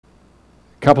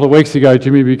couple of weeks ago,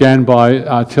 Jimmy began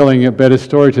by telling a better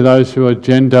story to those who are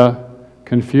gender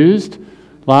confused.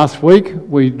 Last week,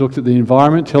 we looked at the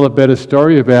environment, tell a better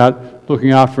story about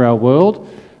looking after our world.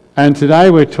 And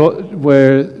today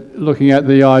we're looking at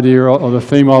the idea or the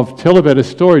theme of tell a better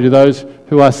story to those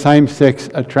who are same-sex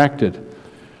attracted.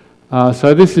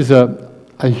 So this is a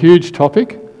huge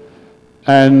topic,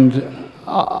 and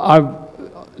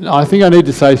I think I need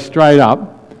to say straight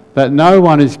up that no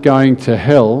one is going to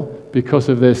hell because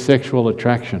of their sexual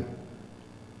attraction.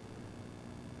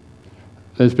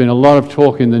 There's been a lot of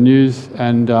talk in the news,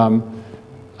 and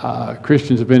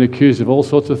Christians have been accused of all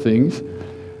sorts of things.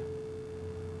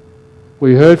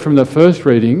 We heard from the first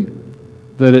reading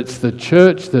that it's the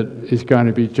church that is going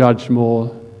to be judged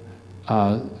more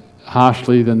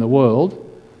harshly than the world,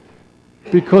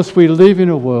 because we live in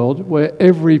a world where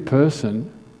every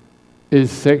person is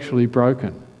sexually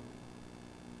broken.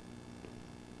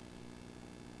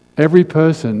 Every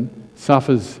person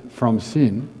suffers from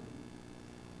sin,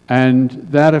 and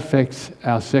that affects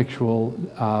our sexual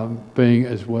being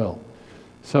as well.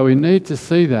 So we need to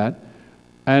see that,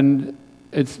 and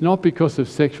it's not because of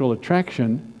sexual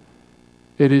attraction,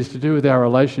 it is to do with our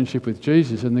relationship with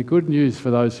Jesus. And the good news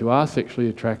for those who are sexually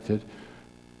attracted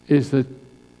is that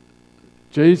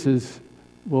Jesus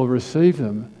will receive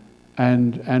them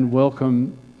and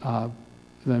welcome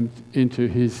them into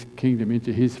his kingdom,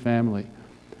 into his family.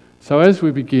 So as we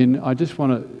begin, I just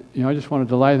want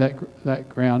to lay that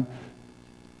ground.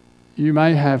 You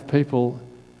may have people,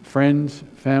 friends,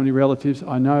 family, relatives,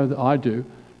 I know that I do,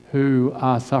 who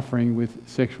are suffering with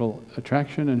sexual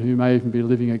attraction and who may even be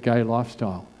living a gay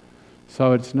lifestyle.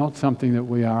 So it's not something that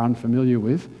we are unfamiliar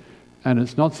with, and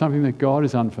it's not something that God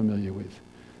is unfamiliar with.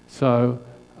 So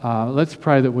let's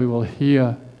pray that we will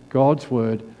hear God's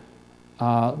word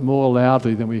more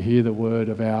loudly than we hear the word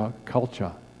of our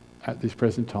culture at this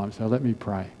present time. So let me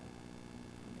pray.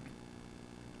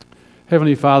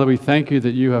 Heavenly Father, we thank you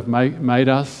that you have made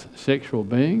us sexual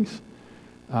beings.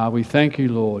 We thank you,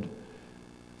 Lord,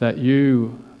 that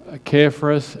you care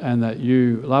for us and that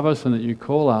you love us and that you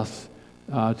call us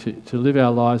to live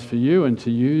our lives for you and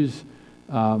to use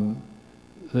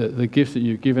the gifts that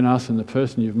you've given us and the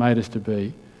person you've made us to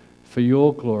be for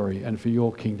your glory and for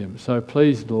your kingdom. So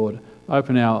please, Lord,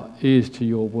 open our ears to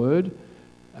your word,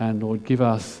 and Lord, give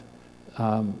us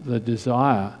the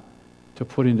desire to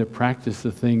put into practice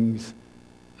the things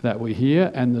that we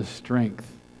hear and the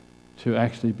strength to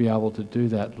actually be able to do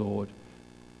that, Lord,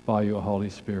 by your Holy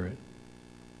Spirit.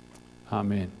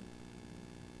 Amen.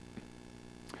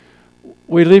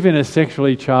 We live in a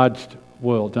sexually charged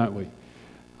world, don't we?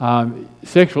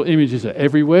 Sexual images are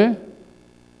everywhere,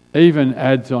 even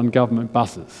ads on government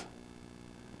buses.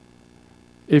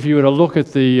 If you were to look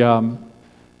at the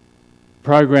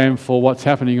program for what's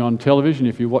happening on television,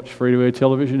 if you watch free-to-air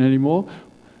television anymore,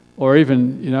 or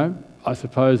even, I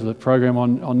suppose the program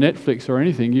on Netflix or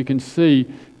anything, you can see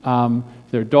there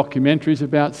are documentaries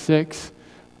about sex,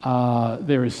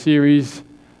 there are series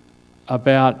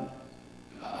about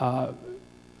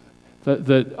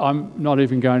that I'm not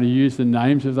even going to use the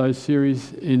names of those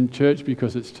series in church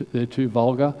because they're too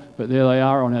vulgar, but there they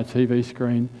are on our TV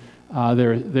screen.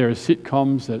 There are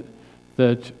sitcoms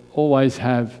that always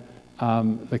have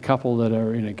the couple that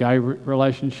are in a gay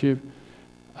relationship.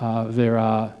 There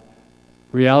are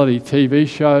reality TV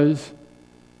shows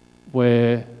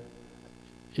where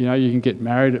you can get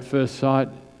married at first sight,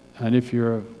 and if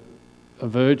you're a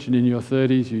virgin in your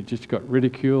 30s, you just got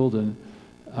ridiculed. And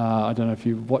I don't know if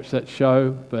you've watched that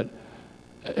show, but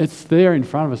it's there in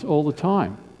front of us all the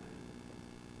time.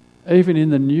 Even in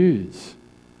the news,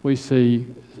 we see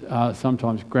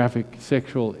sometimes graphic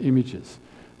sexual images.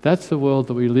 That's the world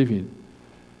that we live in.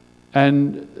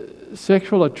 And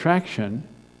sexual attraction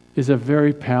is a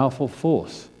very powerful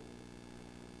force.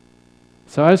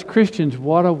 So as Christians,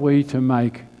 what are we to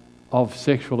make of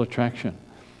sexual attraction?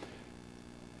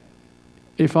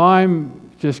 If I'm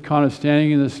just kind of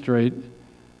standing in the street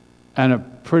and a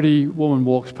pretty woman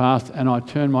walks past and I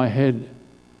turn my head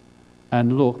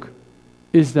and look,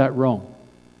 is that wrong?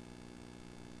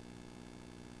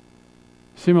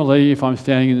 Similarly, if I'm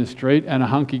standing in the street and a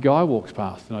hunky guy walks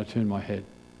past and I turn my head,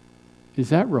 is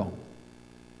that wrong?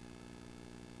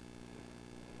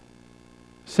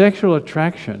 Sexual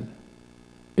attraction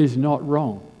is not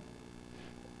wrong.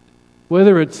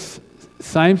 Whether it's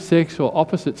same sex or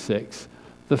opposite sex,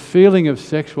 the feeling of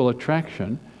sexual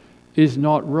attraction is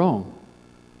not wrong.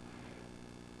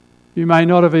 You may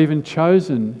not have even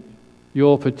chosen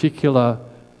your particular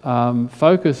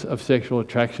focus of sexual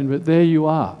attraction, but there you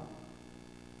are.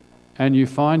 And you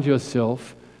find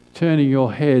yourself turning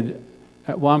your head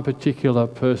at one particular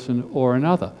person or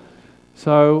another.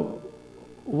 So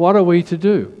what are we to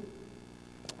do?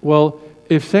 Well,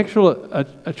 if sexual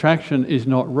attraction is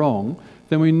not wrong,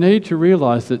 then we need to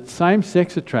realise that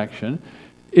same-sex attraction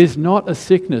is not a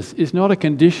sickness, is not a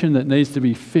condition that needs to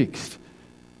be fixed.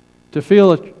 To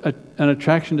feel an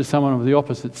attraction to someone of the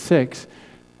opposite sex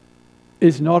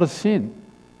is not a sin.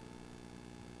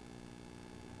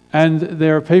 And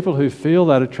there are people who feel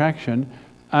that attraction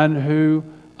and who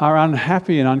are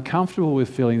unhappy and uncomfortable with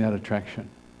feeling that attraction.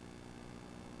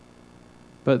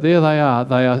 But there they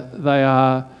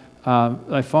are.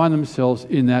 They find themselves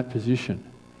in that position.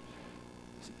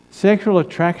 Sexual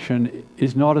attraction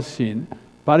is not a sin,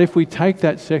 but if we take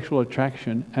that sexual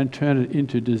attraction and turn it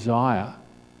into desire,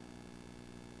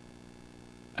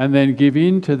 and then give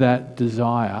in to that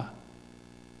desire,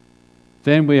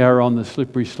 then we are on the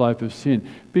slippery slope of sin.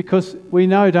 Because we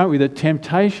know, don't we, that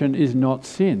temptation is not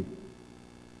sin.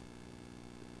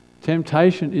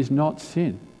 Temptation is not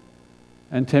sin.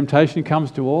 And temptation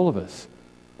comes to all of us.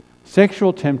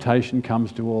 Sexual temptation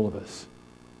comes to all of us.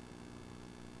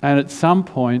 And at some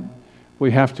point,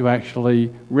 we have to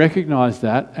actually recognise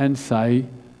that and say,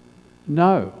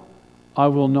 no, I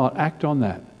will not act on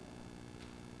that.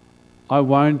 I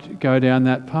won't go down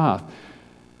that path.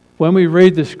 When we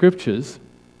read the scriptures,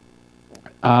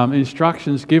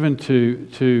 instructions given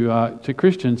to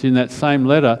Christians in that same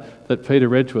letter that Peter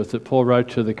read to us, that Paul wrote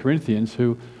to the Corinthians,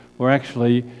 who were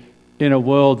actually in a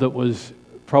world that was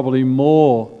probably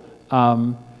more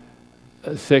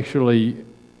sexually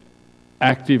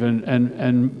active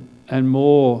and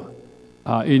more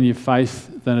in your face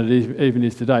than it even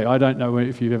is today. I don't know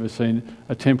if you've ever seen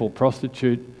a temple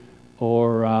prostitute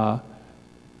or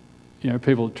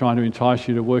people trying to entice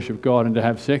you to worship God and to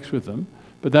have sex with them,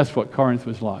 but that's what Corinth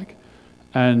was like.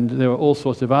 And there were all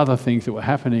sorts of other things that were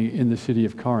happening in the city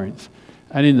of Corinth.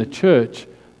 And in the church,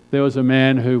 there was a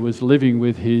man who was living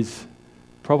with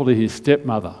probably his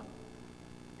stepmother,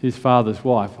 his father's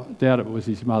wife. I doubt it was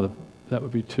his mother. That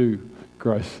would be too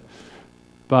gross.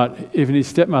 But even his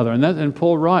stepmother. And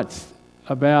Paul writes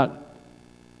about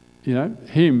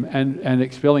him and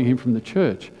expelling him from the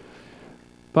church.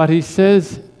 But he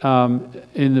says,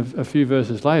 a few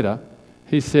verses later,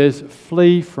 he says,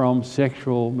 flee from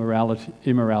sexual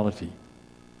immorality.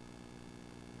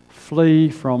 Flee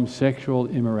from sexual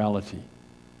immorality.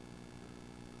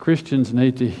 Christians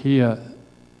need to hear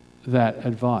that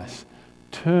advice.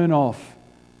 Turn off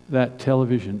that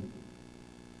television.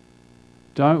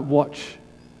 Don't watch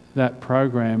that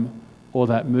program or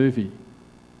that movie.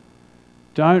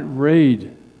 Don't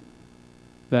read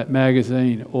that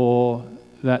magazine or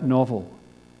that novel.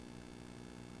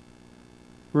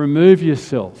 Remove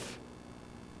yourself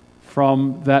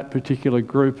from that particular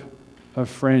group of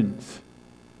friends.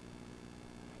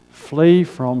 Flee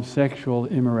from sexual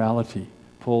immorality,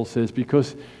 Paul says,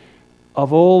 because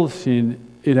of all sin,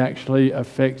 it actually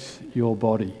affects your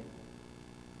body.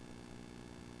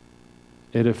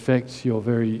 It affects your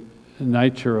very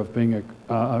nature of being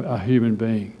a human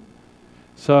being.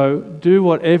 So do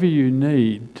whatever you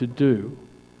need to do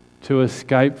to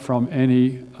escape from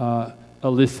any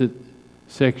illicit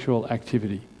sexual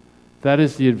activity. That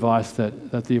is the advice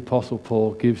that the Apostle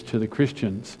Paul gives to the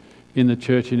Christians in the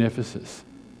church in Ephesus.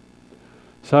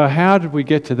 So how did we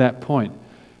get to that point?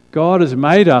 God has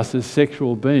made us as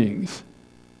sexual beings,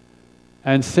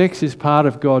 and sex is part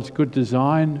of God's good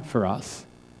design for us.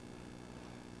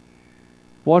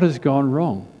 What has gone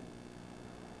wrong?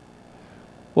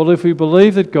 Well, if we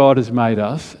believe that God has made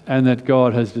us and that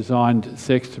God has designed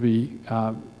sex to be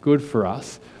good for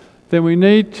us, then we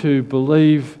need to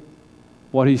believe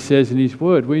what he says in his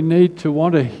word. We need to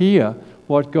want to hear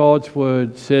what God's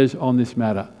word says on this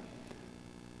matter.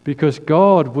 Because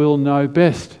God will know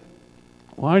best,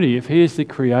 won't he? If he is the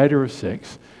creator of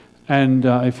sex, and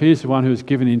if he is the one who has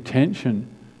given intention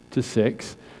to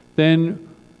sex, then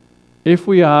if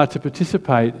we are to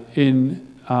participate in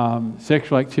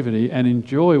sexual activity and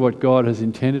enjoy what God has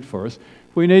intended for us,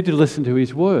 we need to listen to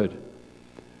his word.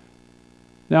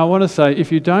 Now I want to say,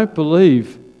 if you don't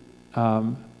believe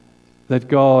that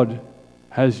God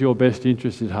has your best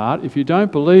interest at heart, if you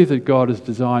don't believe that God has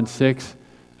designed sex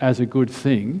as a good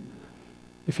thing,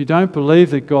 if you don't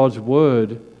believe that God's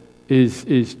word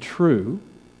is true,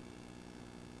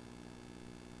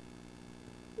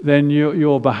 then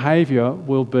your behaviour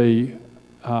will be,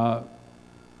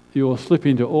 you will slip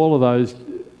into all of those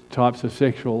types of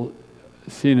sexual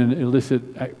sin and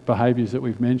illicit behaviours that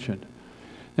we've mentioned.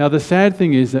 Now the sad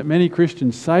thing is that many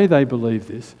Christians say they believe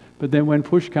this, but then when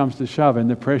push comes to shove and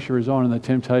the pressure is on and the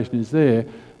temptation is there,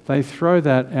 they throw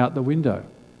that out the window.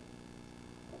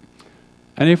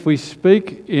 And if we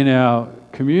speak in our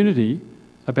community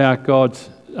about God's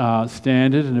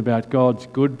standard and about God's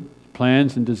good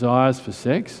plans and desires for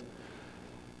sex,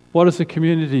 what does the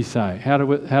community say? How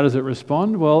does it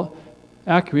respond? Well,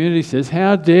 our community says,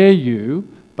 how dare you,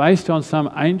 based on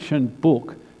some ancient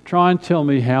book, try and tell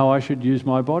me how I should use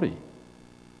my body?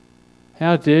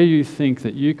 How dare you think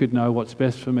that you could know what's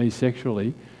best for me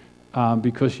sexually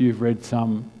because you've read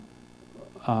some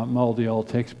mouldy old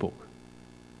textbook?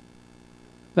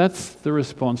 That's the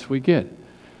response we get.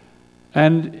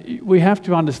 And we have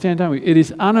to understand, don't we? It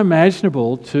is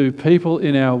unimaginable to people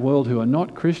in our world who are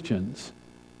not Christians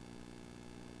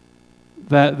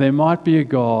that there might be a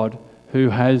God who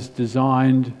has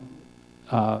designed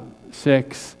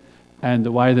sex and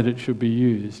the way that it should be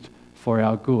used for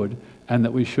our good, and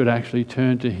that we should actually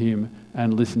turn to Him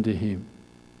and listen to Him.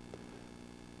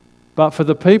 But for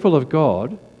the people of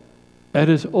God, it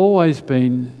has always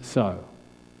been so.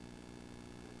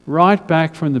 Right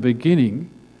back from the beginning,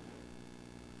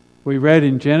 we read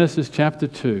in Genesis chapter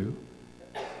 2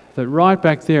 that right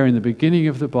back there in the beginning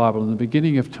of the Bible, in the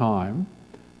beginning of time,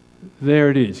 there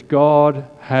it is. God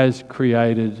has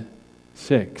created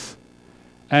sex.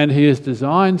 And He has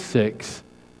designed sex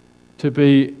to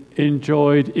be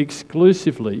enjoyed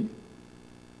exclusively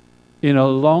in a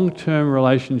long-term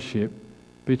relationship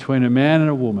between a man and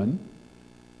a woman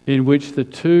in which the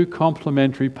two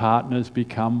complementary partners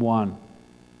become one.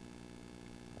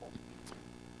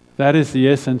 That is the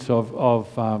essence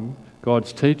of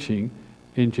God's teaching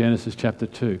in Genesis chapter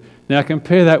 2. Now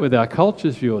compare that with our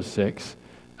culture's view of sex,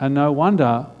 and no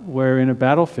wonder we're in a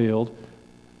battlefield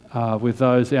with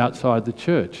those outside the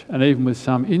church, and even with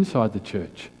some inside the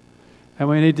church. And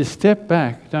we need to step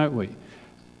back, don't we,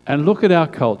 and look at our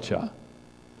culture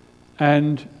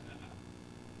and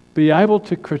be able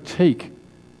to critique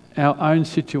our own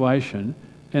situation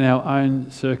and our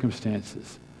own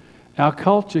circumstances. Our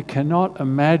culture cannot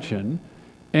imagine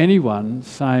anyone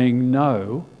saying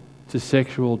no to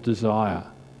sexual desire.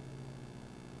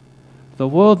 The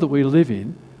world that we live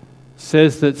in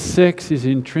says that sex is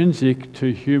intrinsic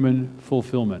to human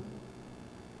fulfillment.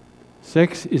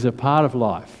 Sex is a part of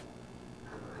life,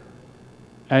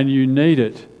 and you need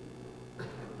it.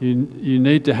 You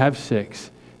need to have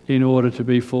sex in order to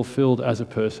be fulfilled as a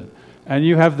person. And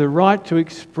you have the right to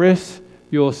express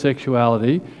your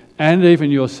sexuality and even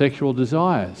your sexual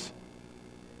desires,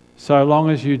 so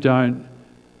long as you don't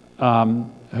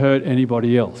hurt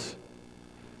anybody else.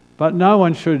 But no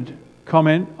one should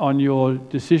comment on your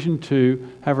decision to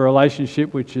have a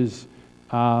relationship which is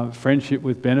friendship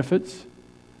with benefits.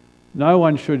 No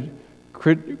one should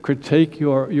critique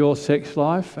your sex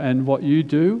life and what you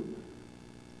do,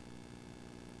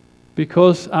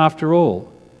 because after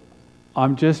all,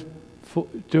 I'm just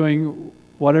doing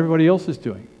what everybody else is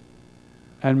doing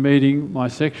and meeting my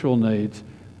sexual needs,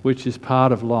 which is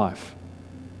part of life.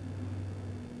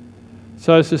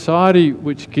 So a society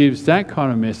which gives that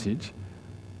kind of message,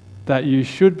 that you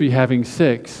should be having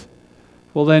sex,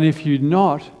 well then if you're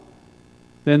not,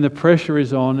 then the pressure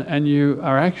is on and you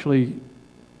are actually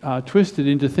twisted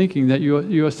into thinking that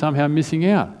you are somehow missing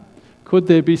out. Could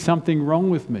there be something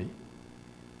wrong with me?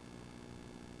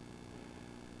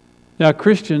 Now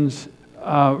Christians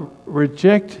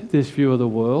reject this view of the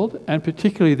world, and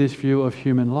particularly this view of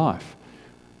human life.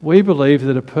 We believe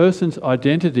that a person's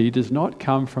identity does not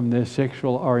come from their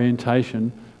sexual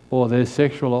orientation or their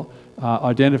sexual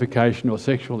identification or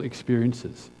sexual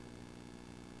experiences.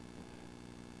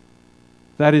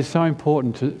 That is so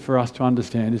important for us to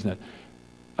understand, isn't it?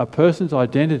 A person's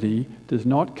identity does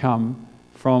not come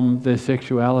from their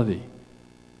sexuality.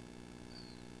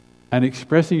 And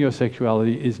expressing your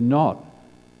sexuality is not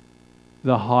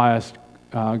the highest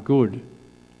good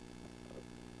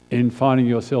in finding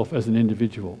yourself as an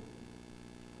individual.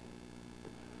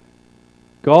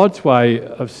 God's way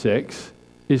of sex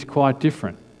is quite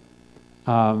different.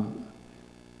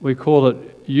 We call it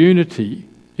unity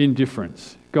in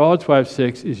difference. God's way of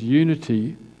sex is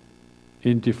unity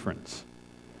in difference.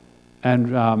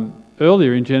 And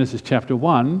earlier in Genesis chapter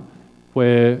 1,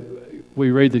 where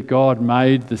we read that God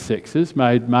made the sexes,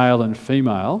 made male and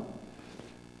female,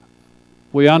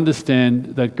 we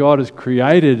understand that God has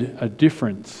created a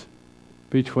difference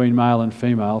between male and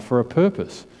female for a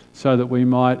purpose, so that we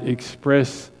might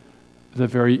express the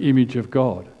very image of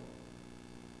God.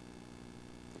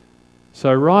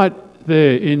 So right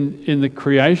there in the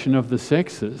creation of the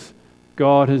sexes,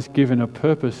 God has given a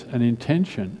purpose and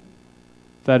intention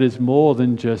that is more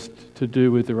than just to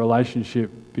do with the relationship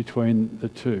between the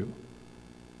two.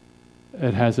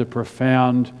 It has a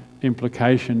profound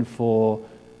implication for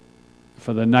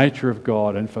the nature of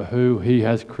God and for who He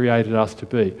has created us to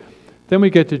be. Then we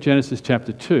get to Genesis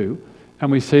chapter 2,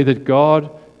 and we see that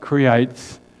God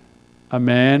creates a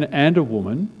man and a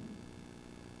woman,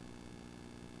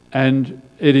 and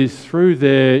it is through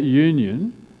their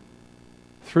union,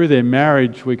 through their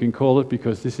marriage we can call it,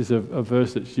 because this is a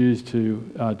verse that's used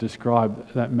to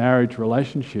describe that marriage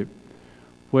relationship,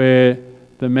 where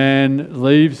the man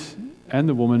leaves and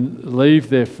the woman leave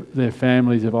their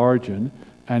families of origin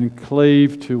and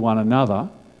cleave to one another,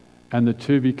 and the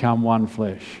two become one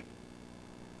flesh.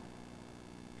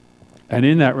 And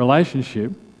in that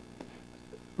relationship,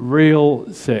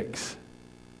 real sex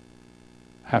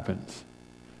happens.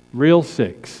 Real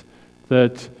sex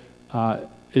that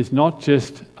is not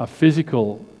just a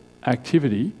physical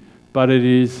activity, but it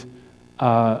is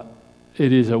a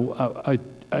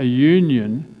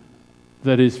union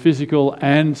that is physical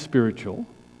and spiritual,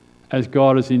 as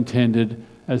God has intended,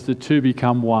 as the two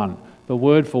become one. The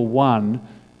word for one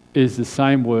is the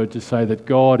same word to say that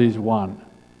God is one.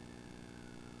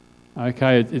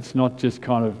 Okay, it's not just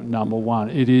kind of number one.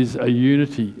 It is a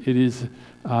unity. It is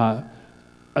a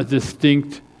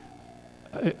distinct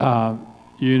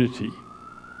unity.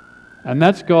 And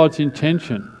that's God's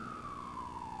intention.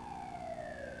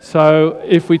 So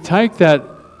if we take that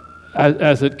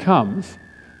as it comes,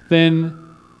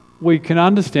 then we can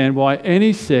understand why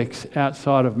any sex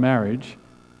outside of marriage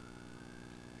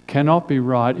cannot be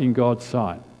right in God's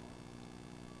sight.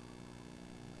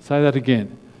 Say that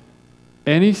again.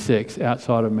 Any sex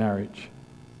outside of marriage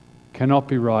cannot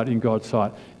be right in God's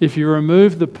sight. If you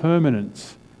remove the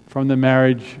permanence from the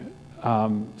marriage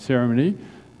ceremony,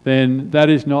 then that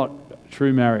is not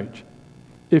true marriage.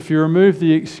 If you remove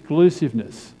the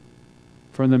exclusiveness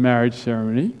from the marriage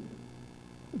ceremony,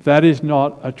 that is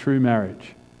not a true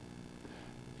marriage.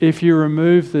 If you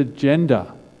remove the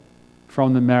gender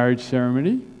from the marriage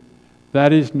ceremony,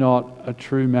 that is not a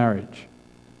true marriage,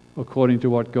 according to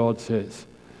what God says.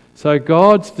 So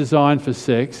God's design for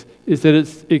sex is that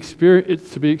it's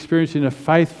to be experienced in a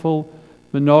faithful,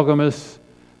 monogamous,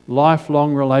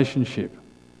 lifelong relationship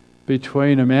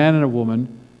between a man and a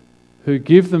woman who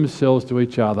give themselves to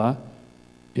each other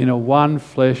in a one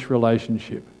flesh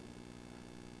relationship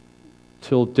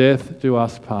till death do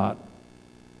us part.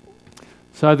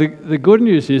 So the good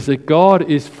news is that God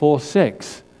is for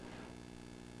sex.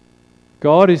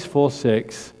 God is for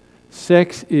sex.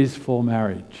 Sex is for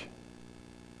marriage.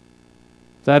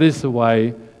 That is the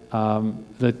way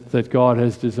that God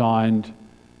has designed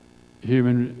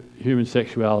human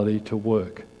sexuality to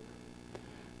work.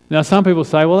 Now, some people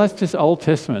say, well, that's just Old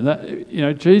Testament.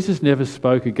 Jesus never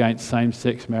spoke against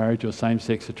same-sex marriage or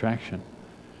same-sex attraction.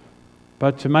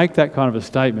 But to make that kind of a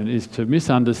statement is to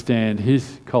misunderstand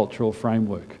his cultural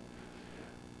framework.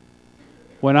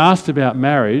 When asked about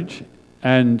marriage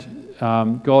and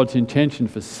God's intention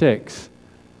for sex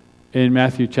in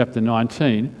Matthew chapter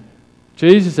 19,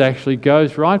 Jesus actually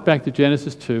goes right back to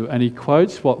Genesis 2 and he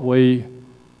quotes what we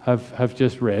have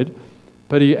just read,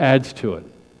 but he adds to it.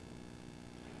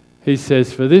 He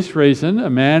says, "For this reason, a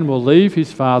man will leave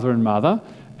his father and mother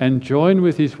and join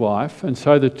with his wife, and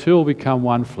so the two will become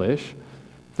one flesh.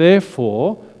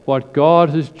 Therefore, what God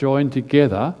has joined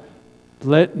together,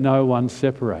 let no one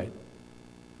separate."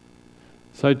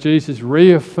 So Jesus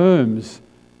reaffirms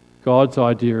God's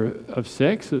idea of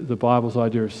sex, the Bible's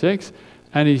idea of sex,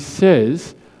 and he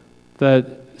says that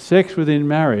sex within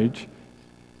marriage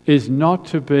is not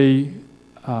to be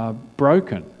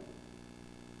broken.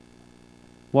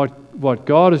 What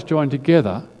God has joined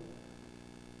together,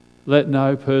 let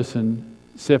no person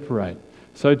separate.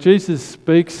 So Jesus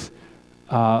speaks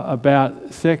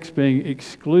about sex being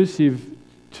exclusive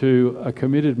to a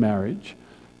committed marriage,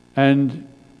 and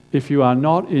if you are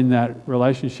not in that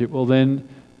relationship, well then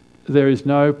there is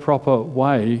no proper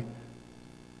way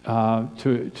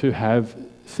to have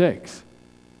sex.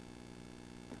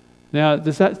 Now,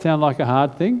 does that sound like a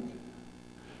hard thing?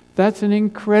 That's an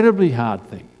incredibly hard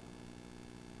thing.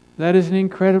 That is an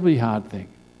incredibly hard thing.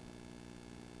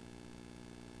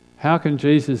 How can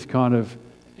Jesus kind of,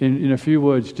 in a few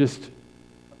words, just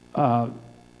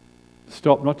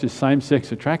stop not just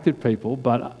same-sex attracted people,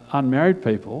 but unmarried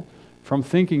people from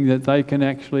thinking that they can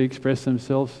actually express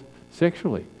themselves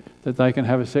sexually, that they can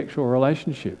have a sexual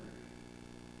relationship?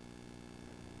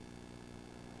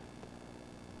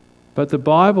 But the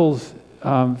Bible's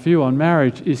view on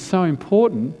marriage is so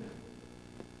important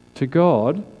to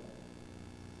God,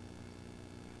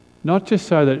 not just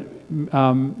so that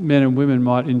men and women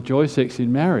might enjoy sex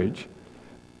in marriage,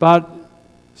 but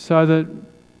so that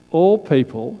all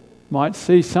people might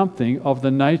see something of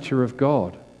the nature of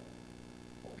God.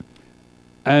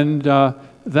 And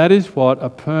that is what a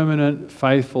permanent,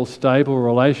 faithful, stable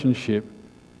relationship,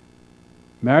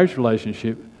 marriage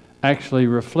relationship, actually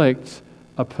reflects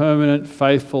a permanent,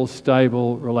 faithful,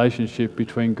 stable relationship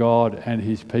between God and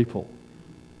his people.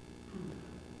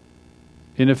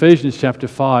 In Ephesians chapter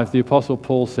 5, the Apostle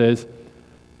Paul says,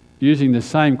 using the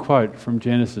same quote from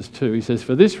Genesis 2, he says,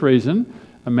 "For this reason,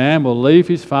 a man will leave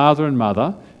his father and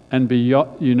mother and be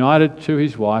united to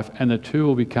his wife, and the two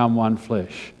will become one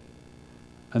flesh."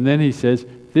 And then he says,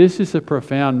 "This is a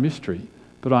profound mystery,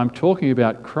 but I'm talking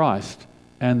about Christ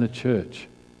and the church."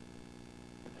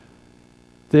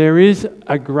 There is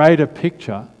a greater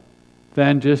picture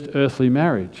than just earthly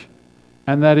marriage,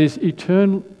 and that is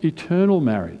eternal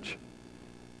marriage.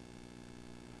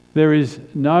 There is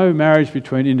no marriage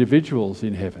between individuals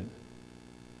in heaven.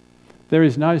 There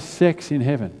is no sex in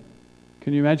heaven.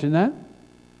 Can you imagine that?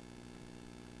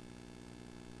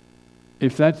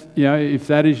 If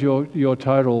that is your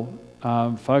total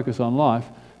focus on life,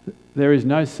 there is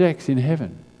no sex in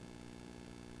heaven.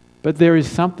 But there is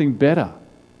something better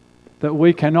that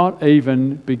we cannot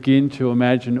even begin to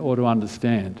imagine or to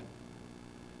understand.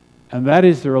 And that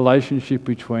is the relationship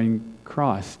between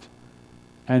Christ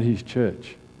and his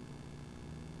church.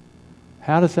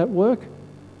 How does that work?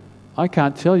 I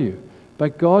can't tell you.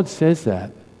 But God says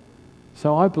that,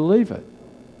 so I believe it.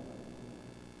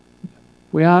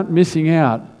 We aren't missing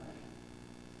out.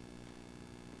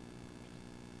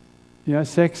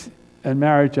 Sex and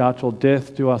marriage are till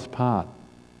death do us part.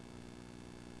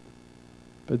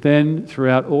 But then,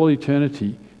 throughout all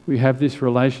eternity, we have this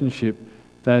relationship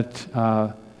that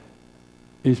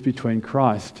is between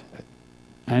Christ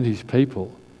and his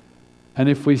people. And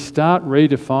if we start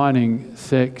redefining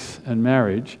sex and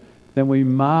marriage, then we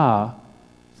mar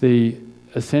the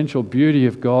essential beauty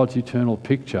of God's eternal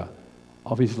picture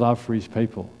of his love for his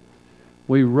people.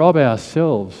 We rob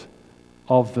ourselves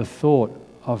of the thought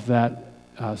of that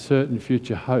certain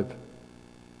future hope.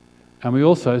 And we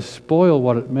also spoil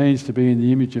what it means to be in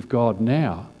the image of God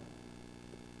now,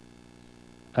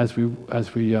 as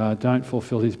we don't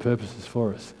fulfill his purposes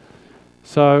for us.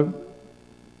 So,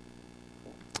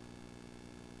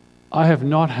 I have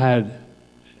not had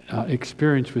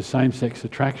experience with same-sex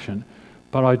attraction,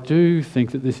 but I do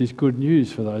think that this is good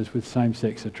news for those with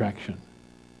same-sex attraction.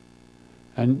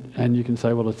 And you can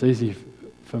say, well, it's easy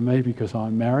for me because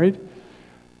I'm married.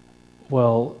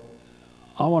 Well,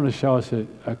 I want to show us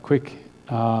a quick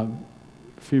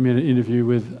few-minute interview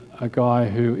with a guy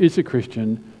who is a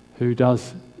Christian who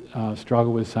does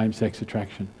struggle with same-sex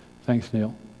attraction. Thanks,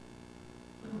 Neil.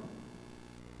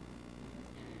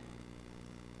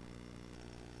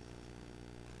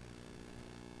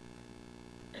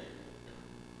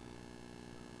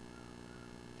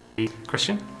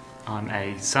 Christian. I'm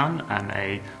a son, I'm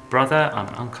a brother, I'm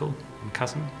an uncle, I'm a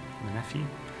cousin, I'm a nephew.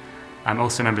 I'm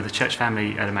also a member of the church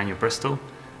family at Emmanuel Bristol,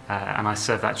 and I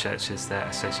serve that church as their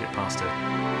associate pastor.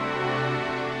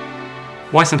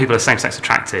 Why some people are same-sex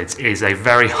attracted is a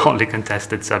very hotly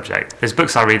contested subject. There's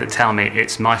books I read that tell me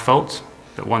it's my fault,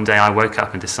 that one day I woke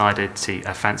up and decided to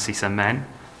fancy some men.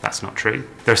 That's not true.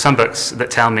 There are some books that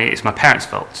tell me it's my parents'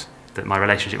 fault, that my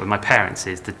relationship with my parents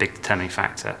is the big determining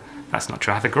factor. That's not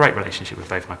true. I have a great relationship with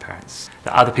both my parents.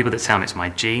 There are other people that tell me it's my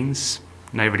genes.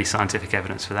 No really scientific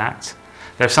evidence for that.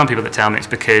 There are some people that tell me it's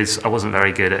because I wasn't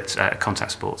very good at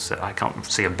contact sports, that I can't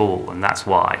see a ball, and that's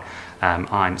why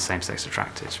I'm same-sex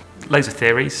attracted. Loads of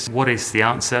theories. What is the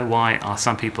answer? Why are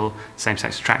some people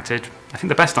same-sex attracted? I think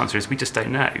the best answer is we just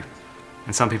don't know,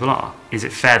 and some people are. Is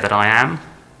it fair that I am?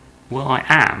 Well, I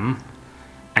am,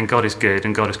 and God is good,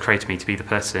 and God has created me to be the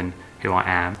person who I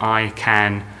am. I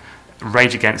can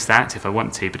rage against that if I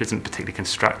want to, but it isn't particularly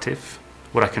constructive.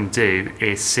 What I can do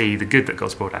is see the good that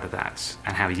God's brought out of that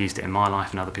and how he used it in my life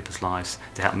and other people's lives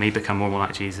to help me become more and more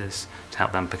like Jesus, to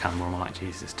help them become more and more like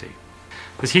Jesus too.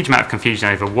 There's a huge amount of confusion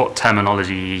over what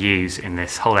terminology you use in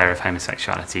this whole area of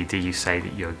homosexuality. Do you say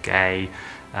that you're gay?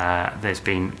 There's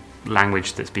been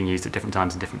language that's been used at different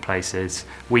times in different places.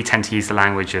 We tend to use the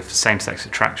language of same-sex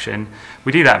attraction.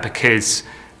 We do that because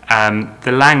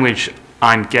the language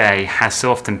I'm gay has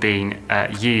so often been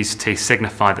used to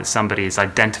signify that somebody is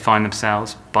identifying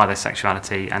themselves by their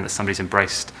sexuality and that somebody's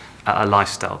embraced a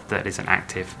lifestyle that is an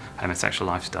active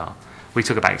homosexual lifestyle. We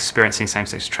talk about experiencing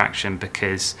same-sex attraction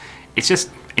because it just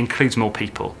includes more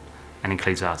people and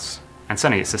includes us. And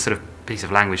certainly it's a sort of piece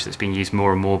of language that's being used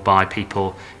more and more by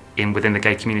people within the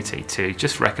gay community to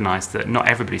just recognise that not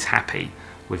everybody's happy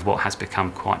with what has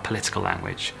become quite political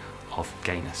language of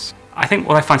gayness. I think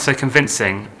what I find so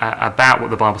convincing about what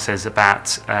the Bible says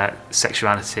about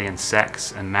sexuality and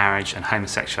sex and marriage and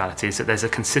homosexuality is that there's a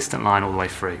consistent line all the way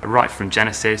through. Right from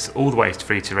Genesis all the way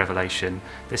through to Revelation,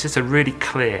 there's just a really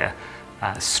clear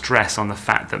stress on the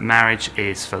fact that marriage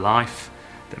is for life,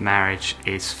 that marriage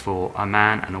is for a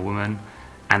man and a woman,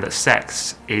 and that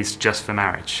sex is just for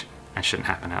marriage and shouldn't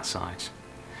happen outside.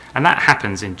 And that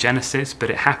happens in Genesis, but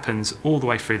it happens all the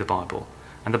way through the Bible.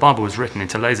 And the Bible was written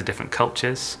into loads of different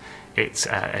cultures. It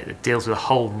deals with a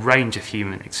whole range of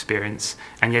human experience,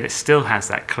 and yet it still has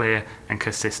that clear and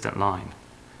consistent line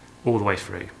all the way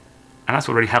through. And that's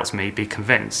what really helps me be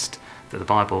convinced that the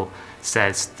Bible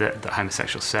says that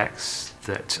homosexual sex,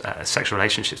 that sexual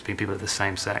relationships between people of the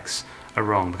same sex are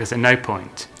wrong, because at no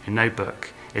point, in no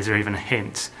book, is there even a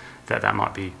hint that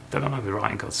might be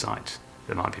right in God's sight,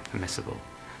 that might be permissible.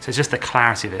 So it's just the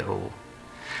clarity of it all.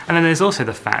 And then there's also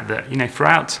the fact that,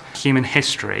 throughout human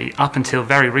history, up until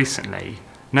very recently,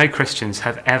 no Christians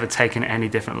have ever taken any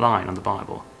different line on the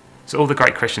Bible. So all the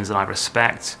great Christians that I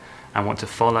respect and want to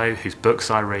follow, whose books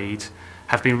I read,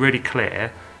 have been really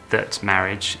clear that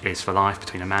marriage is for life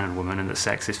between a man and a woman, and that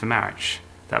sex is for marriage.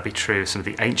 That would be true of some of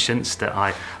the ancients that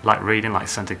I like reading, like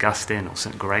St. Augustine or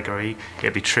St. Gregory. It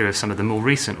would be true of some of the more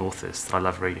recent authors that I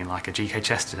love reading, like a G.K.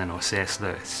 Chesterton or C.S.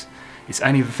 Lewis. It's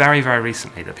only very, very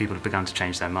recently that people have begun to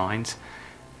change their mind.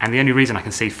 And the only reason I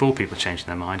can see for people changing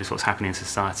their mind is what's happening in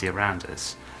society around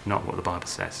us, not what the Bible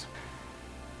says.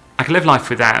 I can live life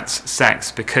without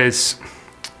sex because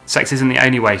sex isn't the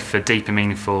only way for deep and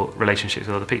meaningful relationships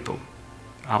with other people.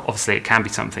 Obviously, it can be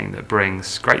something that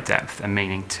brings great depth and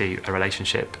meaning to a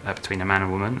relationship between a man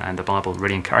and woman, and the Bible is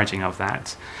really encouraging of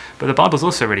that. But the Bible's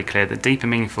also really clear that deep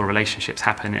and meaningful relationships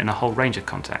happen in a whole range of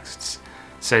contexts.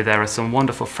 So there are some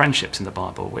wonderful friendships in the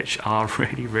Bible which are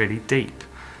really, really deep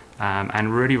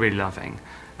and really, really loving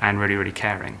and really, really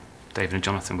caring. David and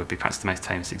Jonathan would be perhaps the most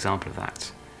famous example of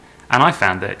that. And I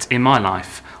found that in my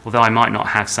life, although I might not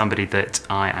have somebody that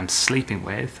I am sleeping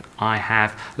with, I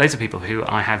have loads of people who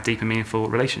I have deep and meaningful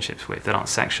relationships with that aren't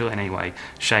sexual in any way,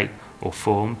 shape or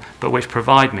form, but which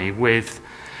provide me with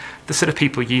the sort of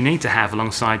people you need to have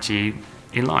alongside you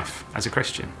in life as a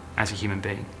Christian, as a human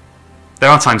being. There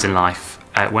are times in life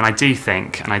when I do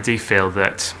think and I do feel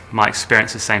that my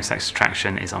experience of same-sex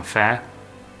attraction is unfair,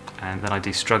 and that I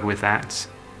do struggle with that.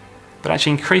 But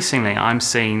actually increasingly I'm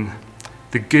seeing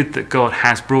the good that God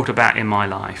has brought about in my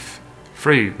life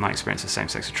through my experience of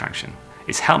same-sex attraction.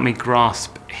 It's helped me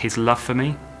grasp his love for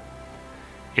me.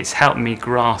 It's helped me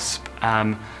grasp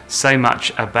so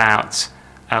much about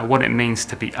what it means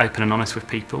to be open and honest with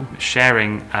people.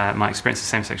 Sharing my experience of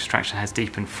same-sex attraction has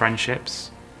deepened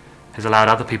friendships, has allowed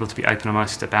other people to be open and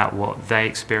honest about what they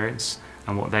experience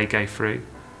and what they go through.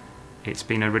 It's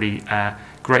been a really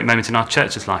great moment in our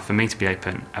church's life for me to be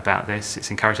open about this.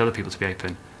 It's encouraged other people to be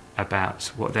open about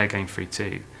what they're going through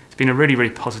too. It's been a really,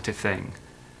 really positive thing.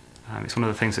 It's one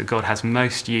of the things that God has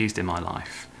most used in my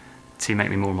life to make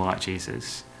me more and more like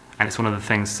Jesus. And it's one of the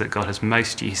things that God has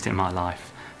most used in my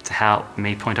life to help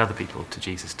me point other people to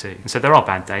Jesus too. And so there are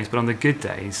bad days, but on the good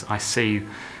days, I see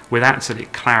with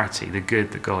absolute clarity the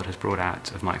good that God has brought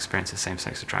out of my experience of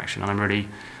same-sex attraction. And I'm really,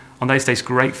 on those days,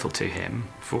 grateful to him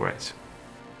for it.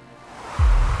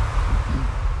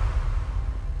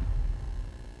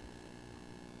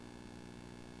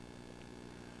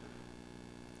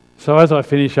 So as I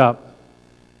finish up,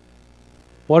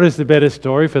 what is the better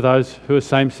story for those who are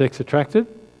same-sex attracted?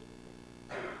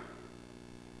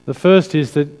 The first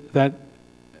is that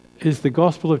is the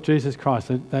gospel of Jesus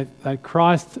Christ, that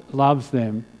Christ loves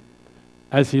them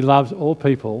as he loves all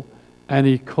people, and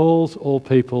he calls all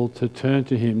people to turn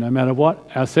to him, no matter what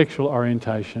our sexual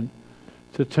orientation,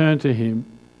 to turn to him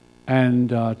and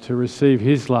to receive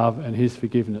his love and his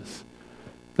forgiveness.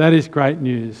 That is great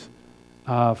news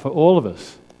for all of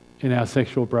us in our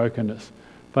sexual brokenness.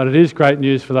 But it is great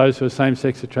news for those who are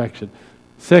same-sex attraction.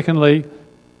 Secondly,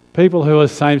 people who are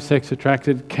same-sex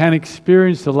attracted can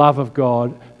experience the love of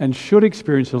God and should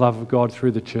experience the love of God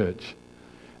through the church.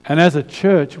 And as a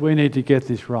church, we need to get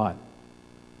this right.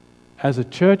 As a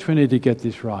church, we need to get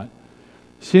this right.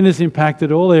 Sin has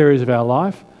impacted all areas of our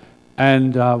life,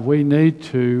 and we need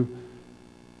to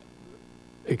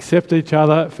accept each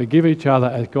other, forgive each other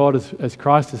as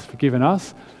Christ has forgiven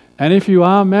us. And if you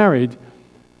are married,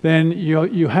 then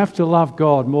you have to love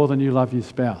God more than you love your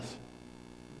spouse.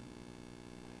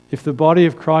 If the body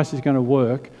of Christ is going to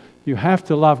work, you have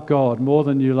to love God more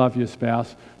than you love your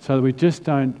spouse, so that we just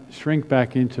don't shrink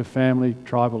back into family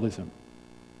tribalism.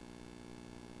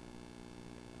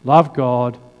 Love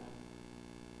God,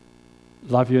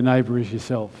 love your neighbour as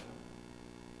yourself.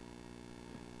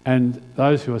 And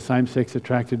those who are same-sex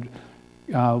attracted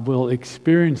will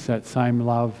experience that same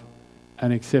love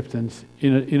and acceptance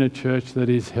in a church that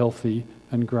is healthy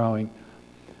and growing.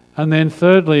 And then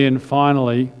thirdly and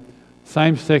finally,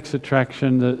 same-sex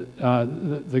attraction,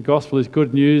 the gospel is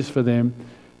good news for them,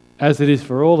 as it is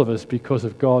for all of us, because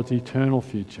of God's eternal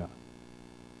future.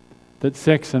 that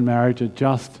sex and marriage are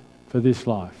just for this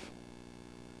life.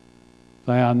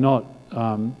 They are not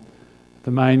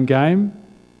the main game,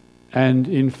 and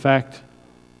in fact,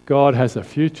 God has a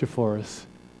future for us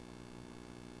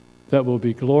that will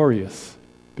be glorious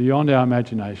beyond our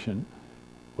imagination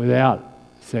without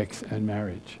sex and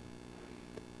marriage.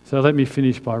 So let me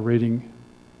finish by reading.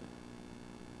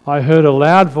 I heard a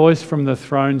loud voice from the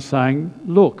throne saying,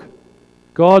 "Look,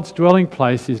 God's dwelling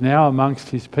place is now amongst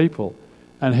his people,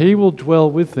 and he will dwell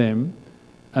with them,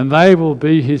 and they will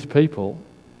be his people,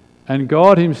 and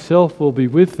God himself will be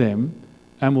with them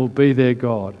and will be their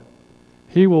God.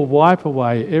 He will wipe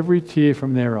away every tear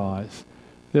from their eyes.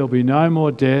 There will be no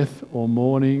more death or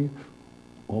mourning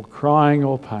or crying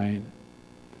or pain.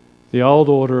 The old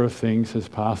order of things has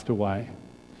passed away."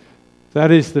 That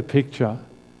is the picture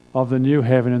of the new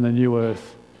heaven and the new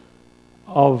earth,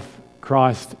 of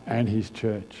Christ and his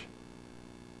church.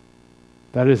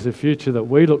 That is the future that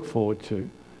we look forward to,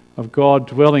 of God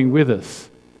dwelling with us,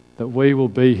 that we will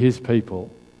be his people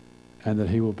and that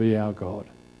he will be our God.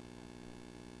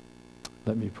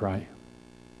 Let me pray.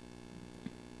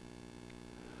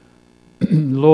 Lord,